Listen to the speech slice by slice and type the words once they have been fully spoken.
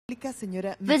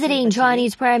Visiting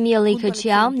Chinese Premier Li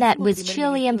Keqiang met with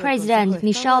Chilean President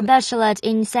Michelle Bachelet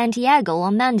in Santiago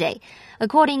on Monday.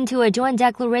 According to a joint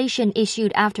declaration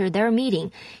issued after their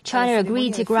meeting, China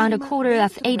agreed to grant a quota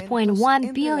of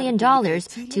 $8.1 billion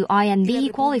to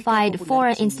IMB-qualified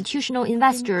foreign institutional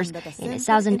investors in a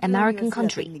Southern American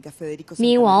country.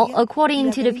 Meanwhile, according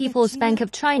to the People's Bank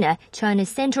of China, China's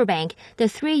central bank, the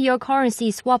 3-year currency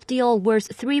swap deal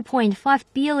worth $3.5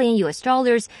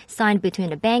 billion signed between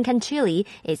the bank and Chile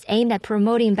is aimed at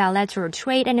promoting bilateral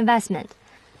trade and investment.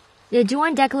 The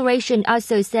joint declaration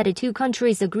also said the two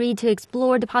countries agreed to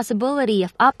explore the possibility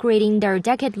of upgrading their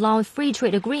decade-long free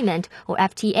trade agreement, or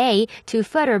FTA, to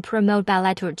further promote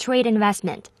bilateral trade and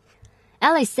investment.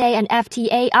 Analysts say an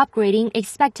FTA upgrading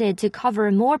expected to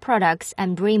cover more products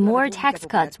and bring more tax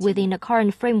cuts within the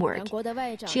current framework.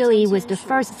 Chile was the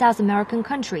first South American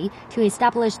country to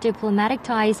establish diplomatic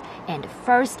ties and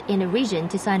first in the region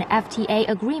to sign an FTA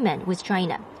agreement with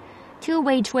China.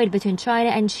 Two-way trade between China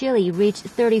and Chile reached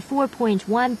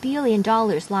 $34.1 billion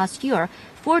last year,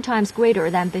 4 times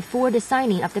greater than before the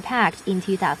signing of the pact in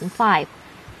 2005.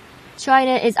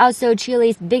 China is also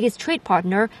Chile's biggest trade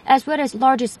partner, as well as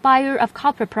largest buyer of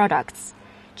copper products.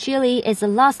 Chile is the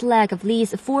last leg of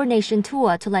Li's 4-nation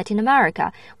tour to Latin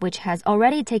America, which has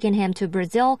already taken him to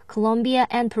Brazil, Colombia,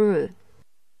 and Peru.